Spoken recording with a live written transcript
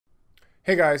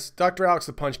Hey guys, Dr. Alex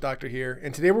the Punch Doctor here,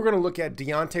 and today we're going to look at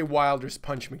Deontay Wilder's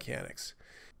punch mechanics.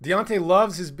 Deontay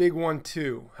loves his big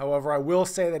 1-2. However, I will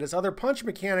say that his other punch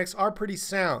mechanics are pretty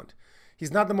sound.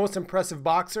 He's not the most impressive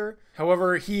boxer.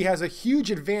 However, he has a huge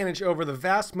advantage over the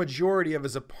vast majority of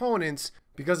his opponents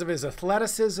because of his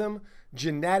athleticism,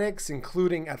 genetics,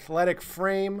 including athletic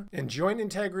frame and joint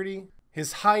integrity,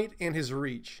 his height, and his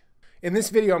reach. In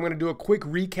this video, I'm going to do a quick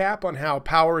recap on how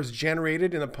power is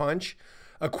generated in the punch,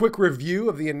 a quick review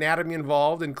of the anatomy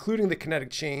involved, including the kinetic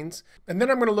chains, and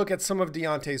then I'm going to look at some of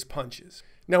Deontay's punches.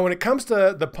 Now, when it comes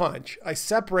to the punch, I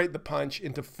separate the punch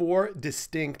into 4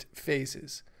 distinct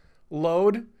phases: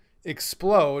 load,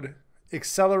 explode,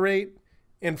 accelerate,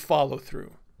 and follow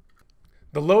through.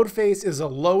 The load phase is a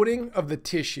loading of the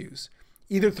tissues,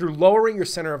 either through lowering your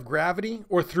center of gravity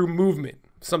or through movement,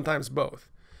 sometimes both.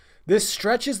 This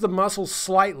stretches the muscles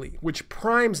slightly, which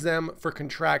primes them for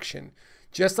contraction,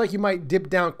 just like you might dip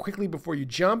down quickly before you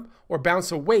jump or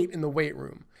bounce a weight in the weight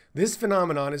room. This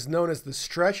phenomenon is known as the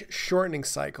stretch shortening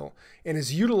cycle and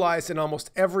is utilized in almost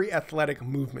every athletic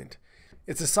movement.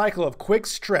 It's a cycle of quick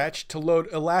stretch to load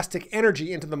elastic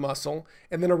energy into the muscle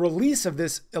and then a release of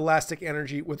this elastic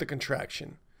energy with a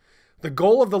contraction. The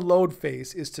goal of the load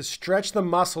phase is to stretch the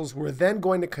muscles we're then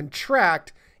going to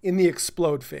contract in the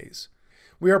explode phase.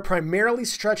 We are primarily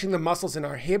stretching the muscles in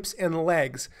our hips and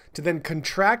legs to then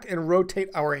contract and rotate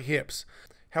our hips.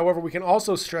 However, we can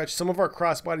also stretch some of our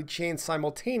crossbody chains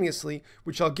simultaneously,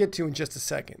 which I'll get to in just a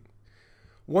second.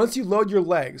 Once you load your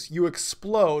legs, you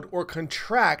explode or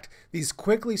contract these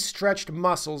quickly stretched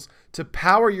muscles to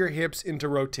power your hips into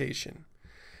rotation.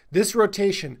 This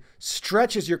rotation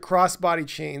stretches your crossbody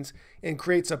chains and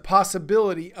creates a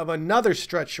possibility of another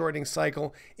stretch shortening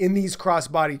cycle in these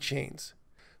crossbody chains.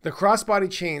 The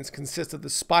crossbody chains consist of the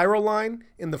spiral line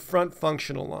and the front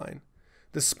functional line.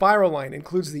 The spiral line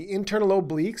includes the internal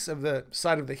obliques of the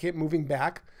side of the hip moving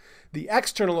back, the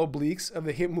external obliques of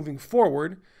the hip moving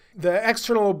forward. The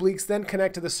external obliques then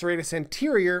connect to the serratus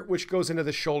anterior, which goes into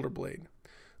the shoulder blade.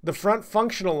 The front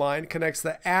functional line connects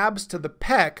the abs to the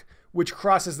pec, which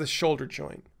crosses the shoulder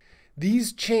joint.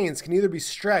 These chains can either be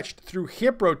stretched through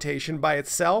hip rotation by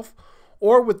itself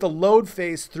or with the load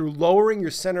phase through lowering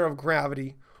your center of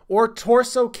gravity, or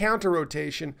torso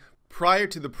counter-rotation prior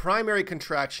to the primary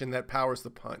contraction that powers the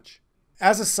punch.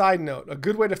 As a side note, a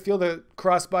good way to feel the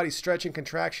crossbody stretch and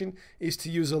contraction is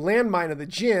to use a landmine at the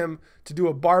gym to do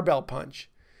a barbell punch.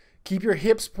 Keep your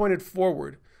hips pointed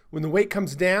forward. When the weight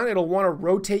comes down, it'll want to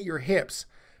rotate your hips.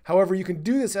 However, you can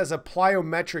do this as a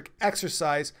plyometric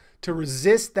exercise to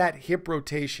resist that hip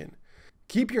rotation.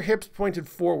 Keep your hips pointed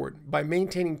forward by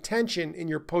maintaining tension in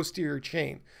your posterior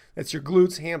chain. That's your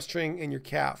glutes, hamstring, and your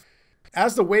calf.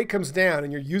 As the weight comes down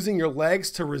and you're using your legs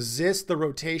to resist the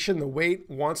rotation the weight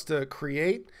wants to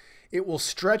create, it will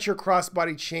stretch your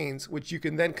crossbody chains, which you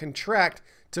can then contract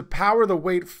to power the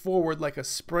weight forward like a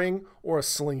spring or a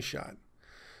slingshot.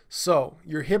 So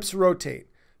your hips rotate,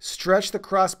 stretch the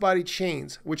crossbody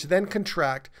chains, which then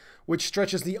contract, which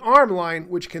stretches the arm line,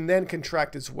 which can then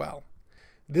contract as well.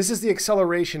 This is the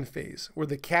acceleration phase, where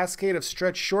the cascade of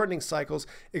stretch shortening cycles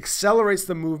accelerates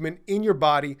the movement in your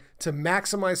body to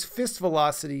maximize fist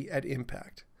velocity at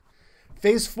impact.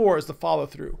 Phase 4 is the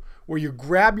follow-through, where you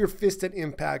grab your fist at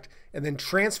impact and then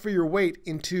transfer your weight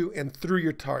into and through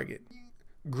your target.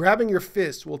 Grabbing your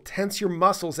fist will tense your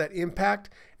muscles at impact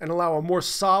and allow a more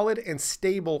solid and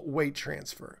stable weight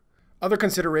transfer. Other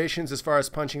considerations as far as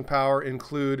punching power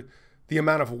include the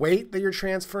amount of weight that you're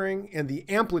transferring, and the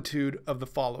amplitude of the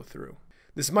follow-through.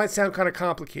 This might sound kind of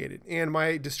complicated, and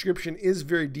my description is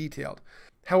very detailed.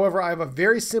 However, I have a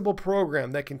very simple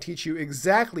program that can teach you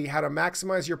exactly how to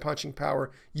maximize your punching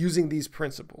power using these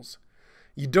principles.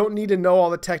 You don't need to know all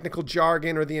the technical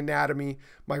jargon or the anatomy.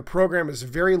 My program is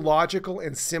very logical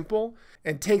and simple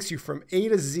and takes you from A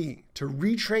to Z to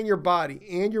retrain your body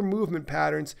and your movement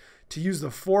patterns to use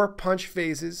the 4 punch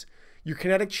phases, your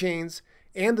kinetic chains,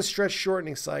 and the stretch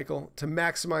shortening cycle to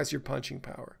maximize your punching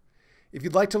power. If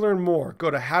you'd like to learn more, go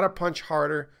to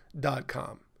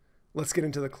howtopunchharder.com. Let's get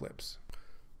into the clips.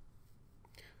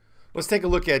 Let's take a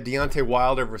look at Deontay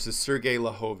Wilder versus Sergey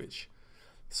Liakhovich.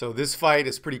 So this fight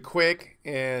is pretty quick,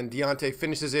 and Deontay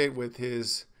finishes it with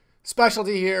his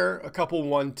specialty here, a couple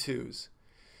 1-2s.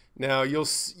 Now you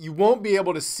won't be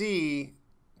able to see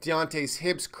Deontay's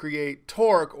hips create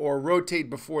torque or rotate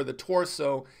before the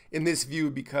torso in this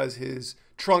view because his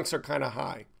trunks are kind of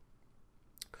high.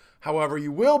 However,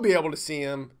 you will be able to see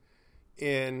him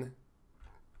in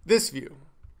this view.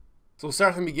 So we'll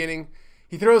start from the beginning.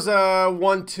 He throws a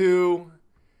 1-2.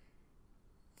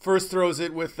 First throws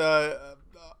it with a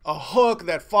hook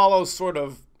that follows sort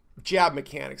of jab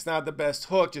mechanics. Not the best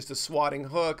hook, just a swatting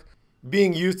hook.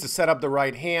 Being used to set up the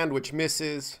right hand, which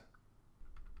misses.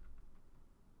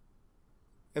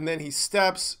 And then he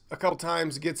steps a couple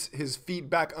times, gets his feet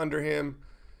back under him,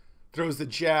 throws the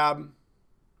jab.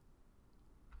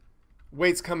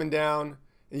 Weight's coming down.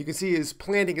 And you can see he's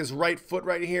planting his right foot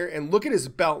right here. And look at his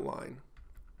belt line.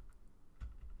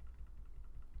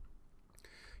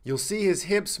 You'll see his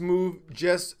hips move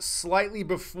just slightly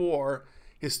before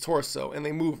his torso, and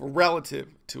they move relative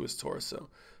to his torso.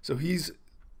 So he's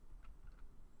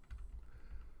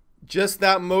just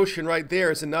that motion right there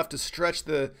is enough to stretch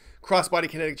the crossbody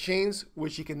kinetic chains,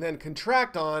 which he can then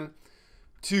contract on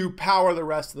to power the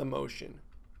rest of the motion.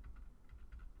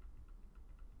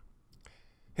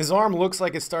 His arm looks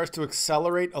like it starts to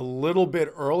accelerate a little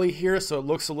bit early here, so it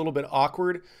looks a little bit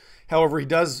awkward. However, he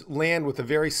does land with a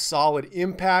very solid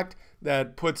impact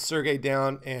that puts Sergey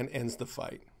down and ends the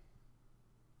fight.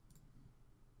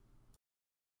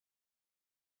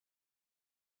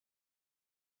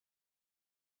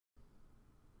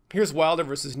 Here's Wilder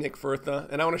versus Nic Firtha,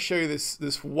 and I want to show you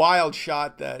this wild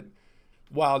shot that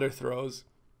Wilder throws.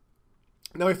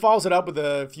 Now he follows it up with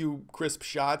a few crisp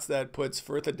shots that puts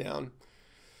Firtha down.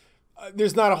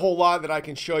 There's not a whole lot that I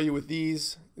can show you with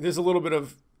these. There's a little bit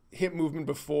of hip movement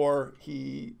before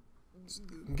he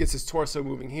gets his torso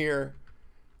moving here.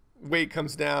 Weight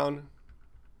comes down.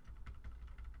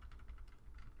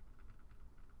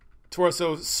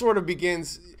 Torso sort of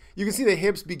begins, you can see the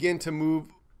hips begin to move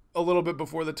a little bit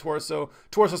before the torso.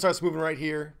 Torso starts moving right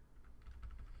here.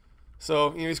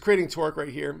 So, he's creating torque right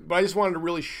here. But I just wanted to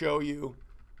really show you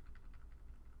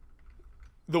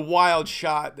the wild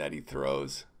shot that he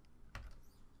throws.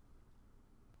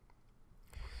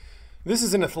 This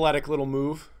is an athletic little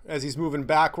move as he's moving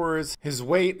backwards. His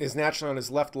weight is naturally on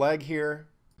his left leg here.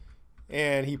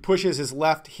 And he pushes his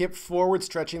left hip forward,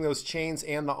 stretching those chains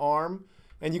and the arm.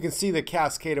 And you can see the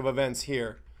cascade of events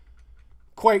here.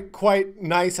 Quite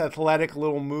nice athletic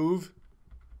little move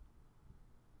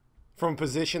from a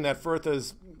position that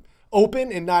Firtha's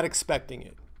open and not expecting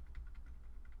it.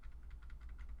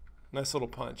 Nice little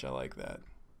punch. I like that.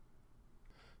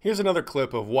 Here's another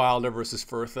clip of Wilder versus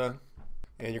Firtha.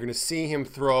 And you're going to see him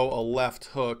throw a left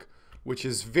hook, which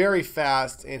is very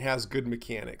fast and has good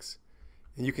mechanics.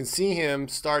 And you can see him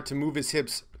start to move his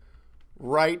hips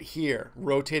right here,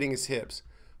 rotating his hips.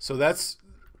 So that's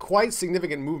quite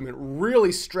significant movement,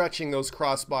 really stretching those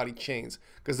crossbody chains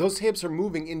because those hips are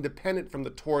moving independent from the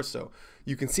torso.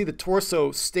 You can see the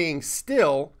torso staying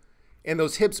still and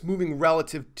those hips moving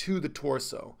relative to the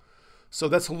torso. So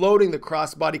that's loading the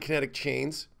crossbody kinetic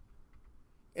chains.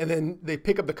 And then they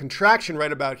pick up the contraction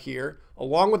right about here,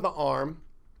 along with the arm.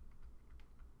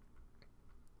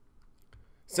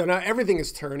 So now everything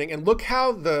is turning, and look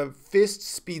how the fist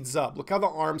speeds up. Look how the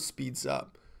arm speeds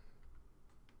up.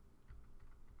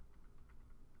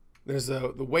 There's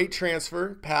the weight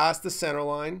transfer past the center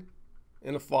line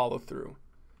and a follow through.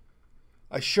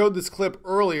 I showed this clip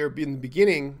earlier in the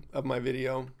beginning of my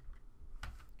video.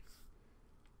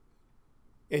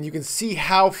 And you can see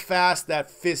how fast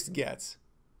that fist gets.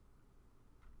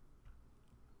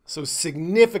 So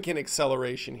significant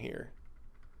acceleration here.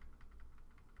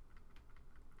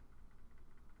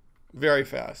 Very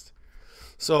fast.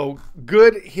 So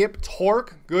good hip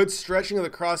torque, good stretching of the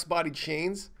crossbody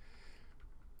chains.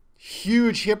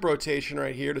 Huge hip rotation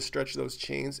right here to stretch those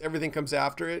chains. Everything comes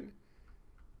after it.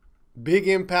 Big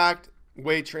impact,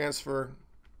 weight transfer,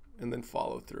 and then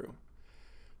follow through.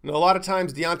 Now, a lot of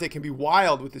times Deontay can be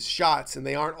wild with his shots, and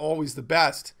they aren't always the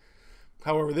best.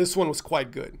 However, this one was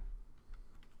quite good.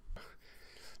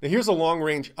 Now here's a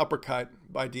long-range uppercut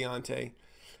by Deontay.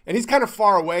 And he's kind of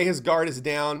far away, his guard is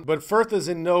down, but Firtha's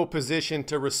in no position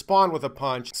to respond with a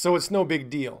punch, so it's no big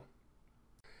deal.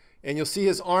 And you'll see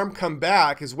his arm come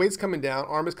back, his weight's coming down,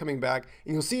 arm is coming back,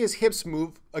 and you'll see his hips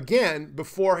move again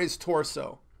before his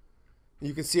torso.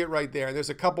 You can see it right there. And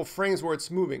there's a couple frames where it's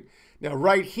moving. Now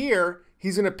right here,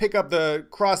 he's going to pick up the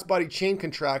crossbody chain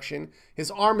contraction.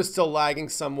 His arm is still lagging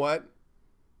somewhat.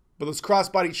 But those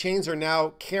crossbody chains are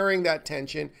now carrying that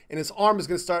tension, and his arm is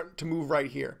going to start to move right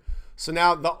here. So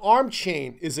now the arm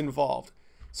chain is involved.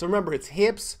 So remember, it's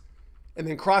hips, and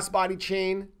then crossbody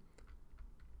chain,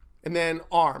 and then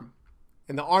arm.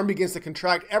 And the arm begins to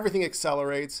contract. Everything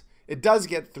accelerates. It does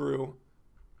get through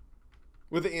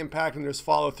with the impact, and there's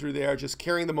follow through there, just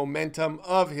carrying the momentum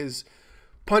of his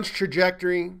punch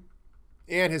trajectory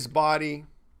and his body.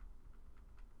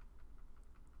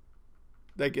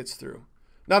 That gets through.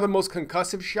 Not the most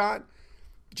concussive shot,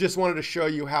 just wanted to show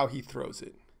you how he throws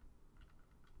it.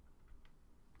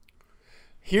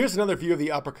 Here's another view of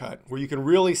the uppercut where you can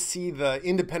really see the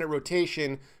independent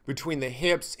rotation between the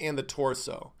hips and the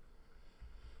torso.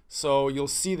 So you'll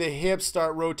see the hips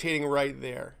start rotating right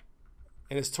there.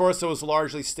 And his torso is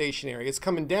largely stationary. It's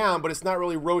coming down, but it's not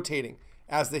really rotating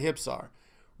as the hips are.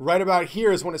 Right about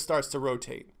here is when it starts to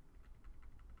rotate.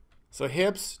 So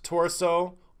hips,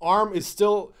 torso, arm is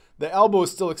still, the elbow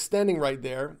is still extending right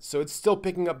there. So it's still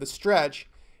picking up the stretch.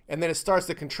 And then it starts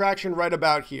the contraction right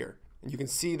about here. And you can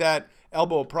see that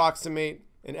elbow approximate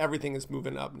and everything is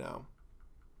moving up now.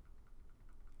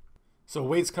 So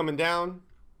weight's coming down.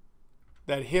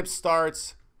 That hip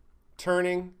starts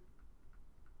turning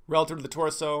relative to the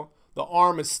torso. The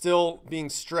arm is still being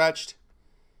stretched.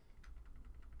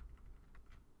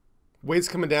 Weight's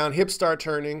coming down. Hips start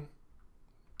turning.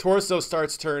 Torso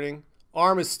starts turning.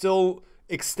 Arm is still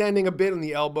extending a bit in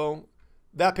the elbow.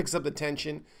 That picks up the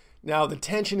tension. Now the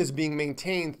tension is being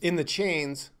maintained in the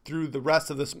chains through the rest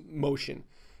of this motion,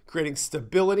 creating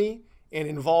stability and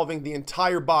involving the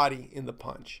entire body in the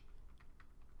punch.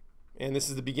 And this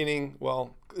is the beginning,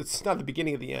 well, it's not the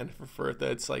beginning of the end for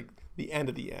Firtha, it's like the end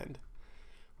of the end.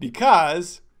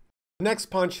 Because the next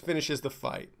punch finishes the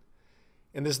fight.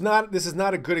 And this is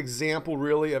not a good example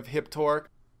really of hip torque.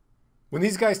 When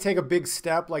these guys take a big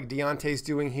step like Deontay's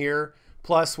doing here,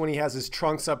 plus when he has his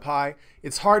trunks up high,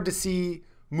 it's hard to see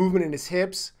movement in his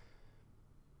hips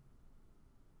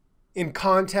in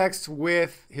context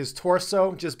with his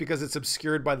torso, just because it's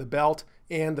obscured by the belt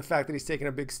and the fact that he's taking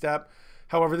a big step.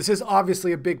 However, this is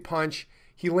obviously a big punch.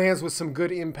 He lands with some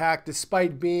good impact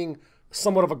despite being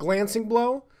somewhat of a glancing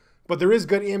blow, but there is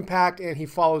good impact and he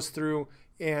follows through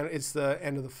and it's the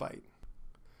end of the fight.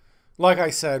 Like I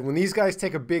said, when these guys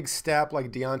take a big step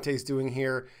like Deontay's doing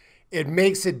here, it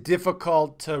makes it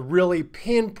difficult to really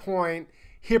pinpoint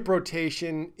hip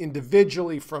rotation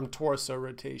individually from torso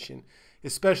rotation,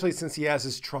 especially since he has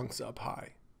his trunks up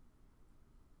high.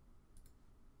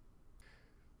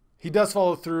 He does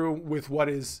follow through with what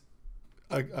is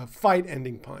a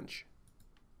fight-ending punch.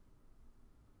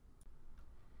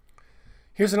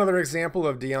 Here's another example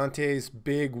of Deontay's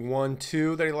big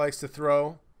 1-2 that he likes to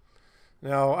throw.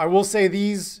 Now, I will say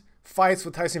these fights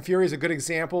with Tyson Fury is a good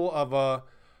example of a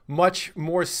much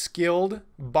more skilled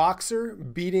boxer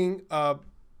beating a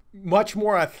much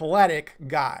more athletic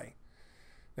guy.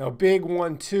 Now, big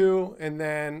 1-2, and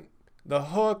then the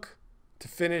hook to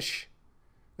finish,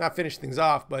 not finish things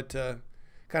off, but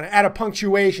kind of add a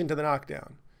punctuation to the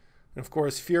knockdown. And of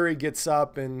course, Fury gets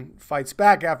up and fights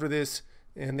back after this,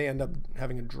 and they end up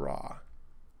having a draw.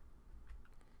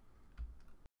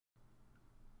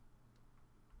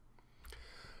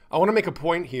 I want to make a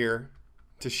point here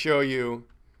to show you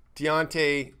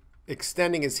Deontay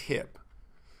extending his hip.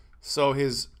 So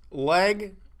his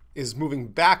leg is moving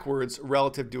backwards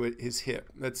relative to his hip.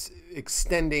 That's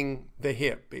extending the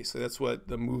hip, basically. That's what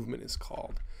the movement is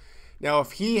called. Now,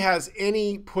 if he has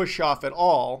any push off at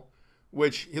all,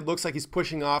 which it looks like he's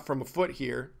pushing off from a foot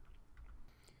here,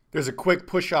 there's a quick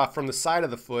push off from the side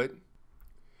of the foot.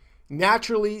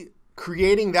 Naturally,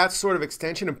 creating that sort of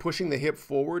extension and pushing the hip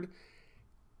forward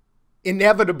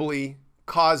inevitably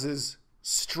causes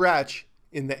stretch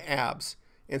in the abs.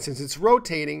 And since it's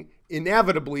rotating,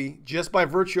 inevitably, just by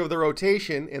virtue of the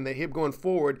rotation and the hip going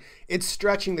forward, it's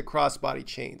stretching the crossbody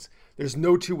chains. There's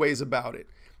no two ways about it.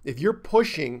 If you're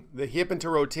pushing the hip into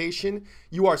rotation,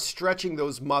 you are stretching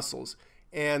those muscles,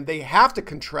 and they have to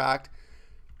contract,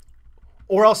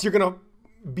 or else you're going to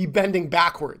be bending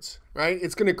backwards, right?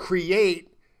 It's going to create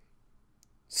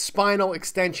spinal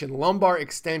extension, lumbar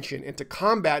extension, and to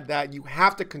combat that, you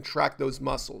have to contract those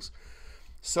muscles.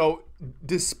 So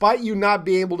despite you not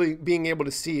being able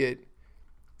to see it,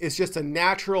 it's just a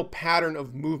natural pattern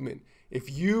of movement.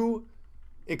 If you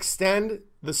extend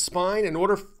the spine in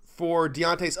order for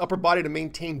Deontay's upper body to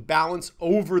maintain balance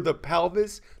over the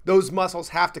pelvis, those muscles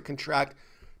have to contract,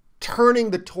 turning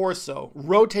the torso,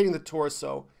 rotating the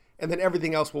torso, and then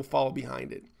everything else will follow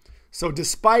behind it. So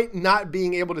despite not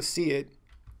being able to see it,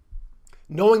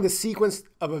 knowing the sequence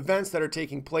of events that are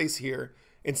taking place here,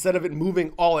 instead of it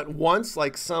moving all at once,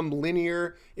 like some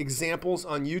linear examples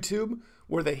on YouTube,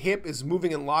 where the hip is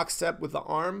moving in lockstep with the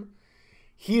arm,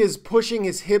 he is pushing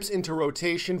his hips into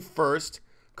rotation first,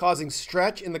 causing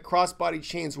stretch in the crossbody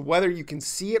chains, whether you can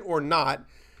see it or not.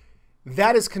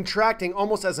 That is contracting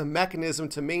almost as a mechanism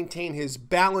to maintain his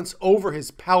balance over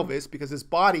his pelvis, because his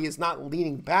body is not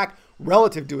leaning back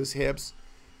relative to his hips,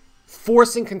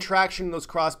 forcing contraction in those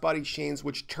crossbody chains,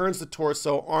 which turns the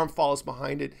torso, arm follows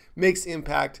behind it, makes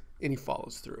impact, and he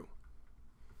follows through.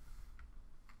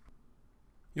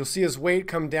 You'll see his weight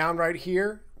come down right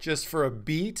here just for a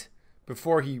beat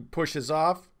before he pushes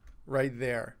off right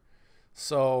there.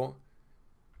 So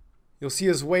You'll see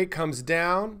his weight comes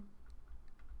down,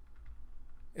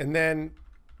 and then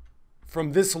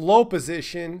from this low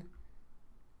position,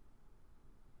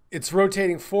 it's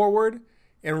rotating forward,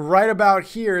 and right about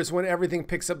here is when everything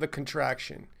picks up the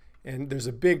contraction. And there's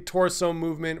a big torso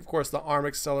movement. Of course, the arm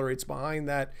accelerates behind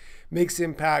that, makes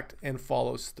impact, and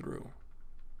follows through.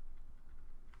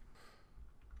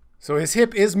 So his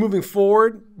hip is moving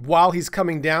forward while he's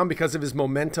coming down because of his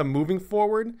momentum moving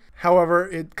forward. However,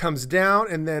 it comes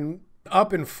down and then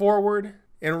up and forward.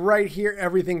 And right here,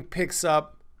 everything picks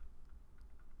up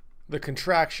the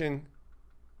contraction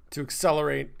to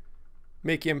accelerate,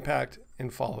 make impact,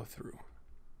 and follow through.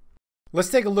 Let's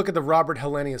take a look at the Robert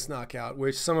Helenius knockout,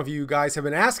 which some of you guys have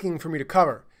been asking for me to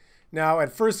cover. Now,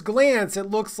 at first glance, it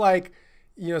looks like,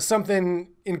 you know, something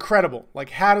incredible. Like,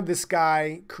 how did this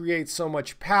guy create so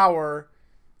much power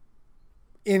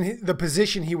in the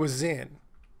position he was in,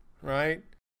 right?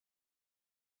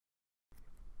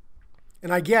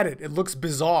 And I get it. It looks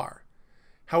bizarre.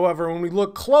 However, when we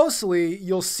look closely,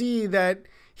 you'll see that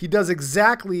he does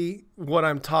exactly what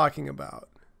I'm talking about.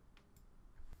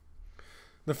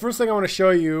 The first thing I want to show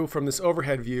you from this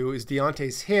overhead view is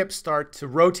Deontay's hips start to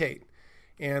rotate.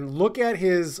 And look at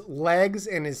his legs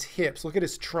and his hips. Look at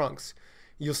his trunks.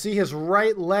 You'll see his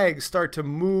right leg start to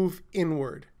move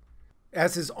inward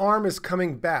as his arm is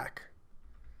coming back.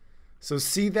 So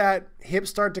see that hip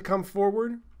start to come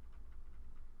forward?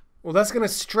 Well, that's going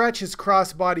to stretch his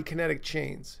cross-body kinetic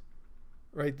chains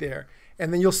right there.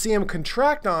 And then you'll see him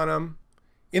contract on him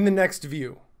in the next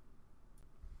view,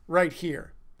 right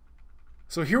here.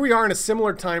 So here we are in a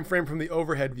similar time frame from the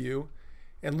overhead view.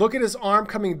 And look at his arm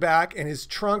coming back and his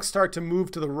trunk start to move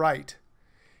to the right.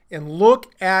 And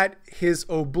look at his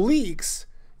obliques.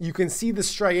 You can see the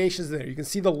striations there. You can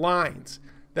see the lines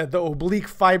that the oblique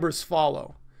fibers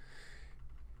follow.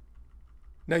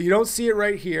 Now you don't see it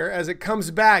right here. As it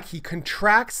comes back, he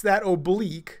contracts that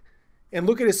oblique. And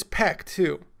look at his pec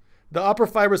too. The upper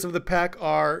fibers of the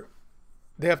pec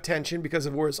they have tension because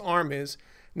of where his arm is.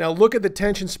 Now look at the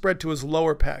tension spread to his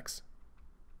lower pecs.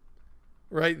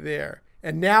 Right there.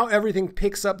 And now everything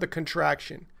picks up the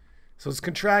contraction. So it's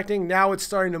contracting, now it's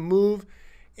starting to move,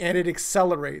 and it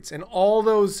accelerates. And all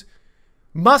those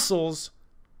muscles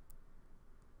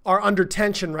are under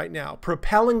tension right now,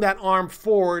 propelling that arm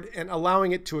forward and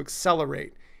allowing it to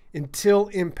accelerate until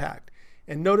impact.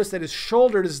 And notice that his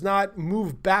shoulder does not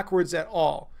move backwards at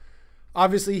all.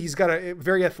 Obviously, he's got a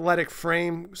very athletic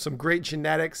frame, some great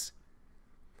genetics.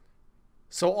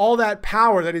 So all that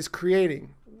power that he's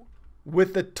creating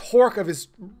with the torque of his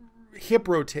hip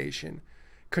rotation,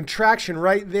 contraction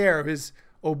right there of his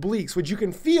obliques, which you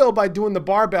can feel by doing the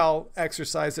barbell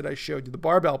exercise that I showed you, the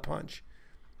barbell punch.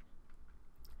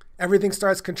 Everything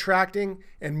starts contracting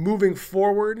and moving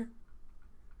forward,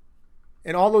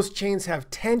 and all those chains have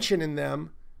tension in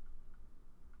them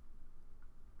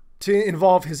to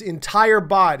involve his entire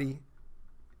body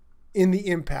in the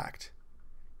impact.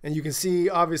 And you can see,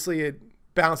 obviously, it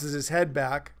bounces his head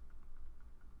back.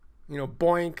 You know,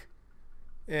 boink,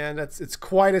 and it's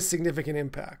quite a significant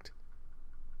impact.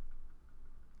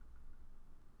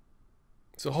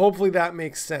 So hopefully that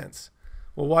makes sense.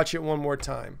 We'll watch it one more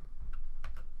time.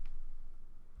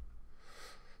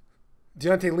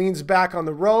 Deontay leans back on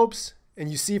the ropes,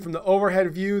 and you see from the overhead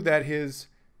view that his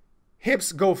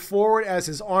hips go forward as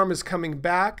his arm is coming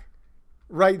back.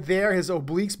 Right there, his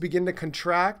obliques begin to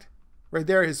contract. Right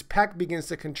there, his pec begins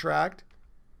to contract.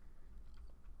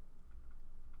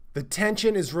 The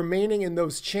tension is remaining in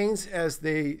those chains as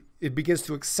it begins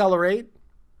to accelerate.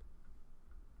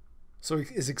 So it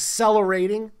is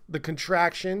accelerating the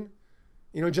contraction,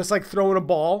 you know, just like throwing a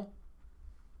ball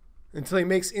until he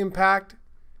makes impact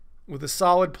with a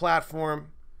solid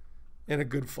platform and a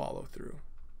good follow through.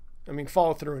 I mean,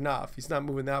 follow through enough. He's not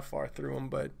moving that far through him,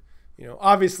 but, you know,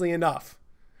 obviously enough.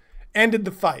 Ended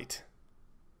the fight.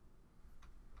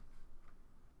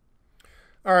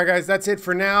 All right, guys, that's it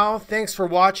for now. Thanks for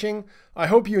watching. I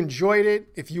hope you enjoyed it.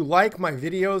 If you like my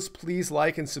videos, please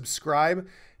like and subscribe.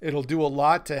 It'll do a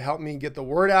lot to help me get the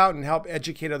word out and help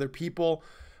educate other people.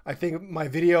 I think my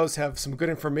videos have some good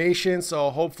information,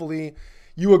 so hopefully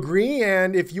you agree.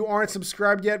 And if you aren't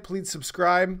subscribed yet, please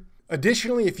subscribe.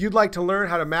 Additionally, if you'd like to learn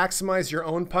how to maximize your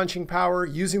own punching power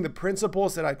using the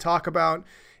principles that I talk about,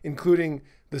 including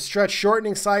the stretch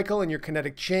shortening cycle and your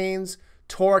kinetic chains,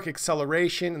 torque,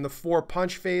 acceleration, and the 4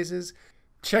 punch phases,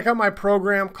 check out my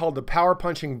program called the Power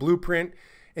Punching Blueprint,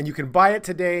 and you can buy it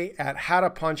today at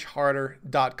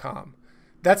howtopunchharder.com.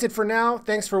 That's it for now.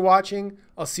 Thanks for watching.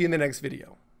 I'll see you in the next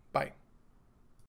video.